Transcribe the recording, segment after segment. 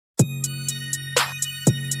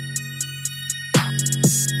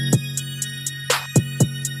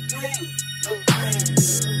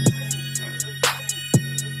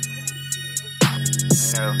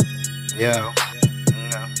Yeah.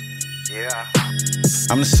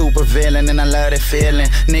 I'm the super villain and I love that feeling.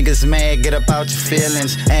 Niggas mad, get up out your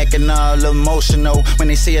feelings. Acting all emotional when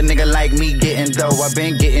they see a nigga like me getting dough. I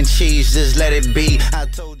been getting cheese, just let it be. I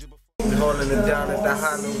told you before. We holding it down at the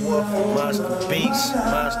Howlin Monster Beats,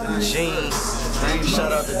 Monster Jeans.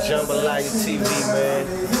 Shout out to Jambalaya TV, man.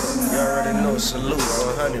 You already know, salute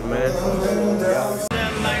 100, man.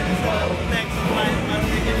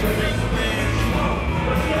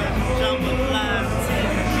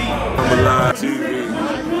 Jambalaya TV,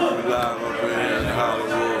 we live up here in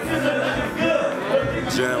Hollywood,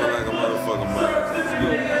 jamming like a motherfucker, man.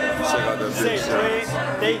 Check out that big shot.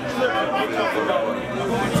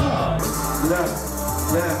 Look,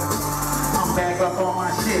 I'm back up on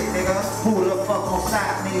my shit, nigga. Who the fuck gon'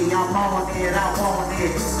 stop me? I'm on it, I want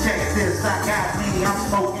it. Check this, I got me. I'm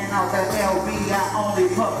smoking out the LV. I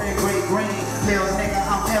only puff that great green. Little nigga,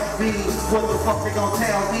 I'm FB. What the fuck they gon'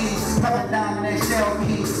 tell me? Coming down and they shell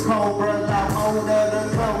me. Cobra, I'm older. The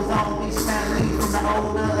clothes on me smelly from the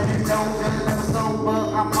older and older. Never sober,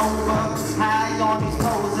 I'm over. High on these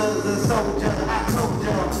posers. The soldier, I told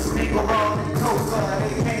ya. Nigga roll and coca.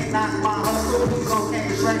 They can't knock my hustle. These gon' can't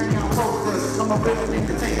distract me, I'm focused. I'm a real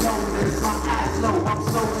nigga, take notice. My eyes low, I'm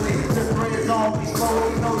so lit. The bread's on me slow.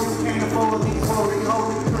 You know you can't afford these holy,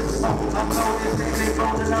 holy crystal. I'm noticed that they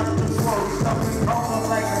rolling up the swole. Stuffing going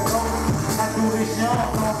like a goat. I do this young,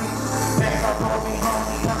 homie. Back up on me,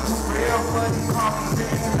 homie. I'm too real for these homies.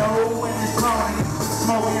 Sitting low in this pony.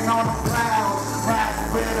 Smoking on the clouds. Riding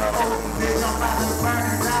with a OG bitch. I'm about to burn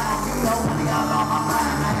it down. You know money all on my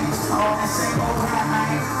mind. I ain't all that same old grind. I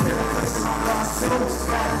ain't feeling close to my blood too.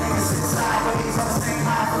 Got a nigga sit sideways on the same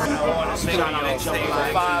highway.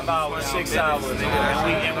 For 5 hours, 6 hours,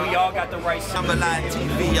 and we all got the right Jambalaya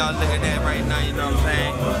TV, y'all looking at right now, you know what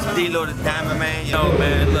I'm saying? D-Lo the Diamond Man. Yo,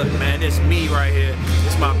 man, look, man, it's me right here.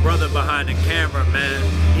 It's my brother behind the camera, man.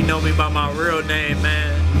 He know me by my real name,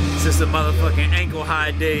 man. Since the motherfucking ankle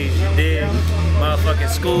high days, you dig? Motherfucking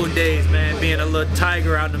school days, man. Being a little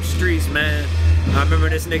tiger out in them streets, man. I remember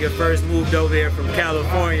this nigga first moved over here from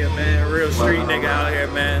California, man. Real street nigga out here,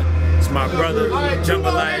 man. It's my brother,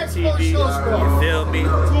 Jambalaya TV, you feel me?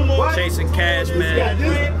 Chasing cash, man.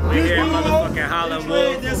 We here in motherfucking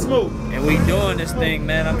Hollywood, and we doing this thing,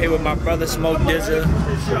 man. I'm here with my brother, Smoke Dizza.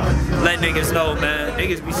 Let niggas know, man.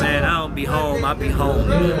 Niggas be saying, I don't be home, I be home,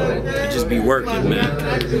 man. I just be working, man.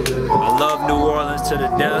 I love New Orleans to the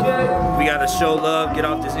death. We gotta show love, get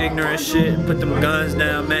off this ignorant shit, put them guns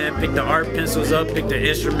down, man. Pick the art pencils up, pick the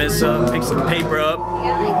instruments up, pick some paper up.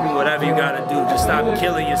 Do whatever you gotta do. Just stop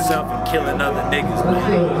killing yourself and killing other niggas, man.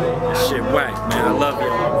 That shit whack, man. I love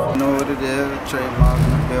y'all. You know what it is? Trademark in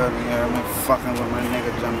the building, you hear me? Fucking with my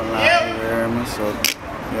nigga Jambalaya, you hear me? So,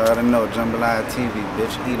 you already know, Jambalaya TV,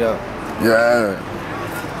 bitch, eat up. Yeah.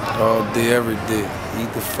 All day, every day.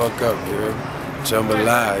 Eat the fuck up, you hear me?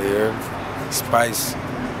 Jambalaya, you hear me? Spice.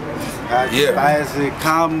 Spicy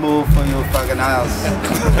combo for your fucking house.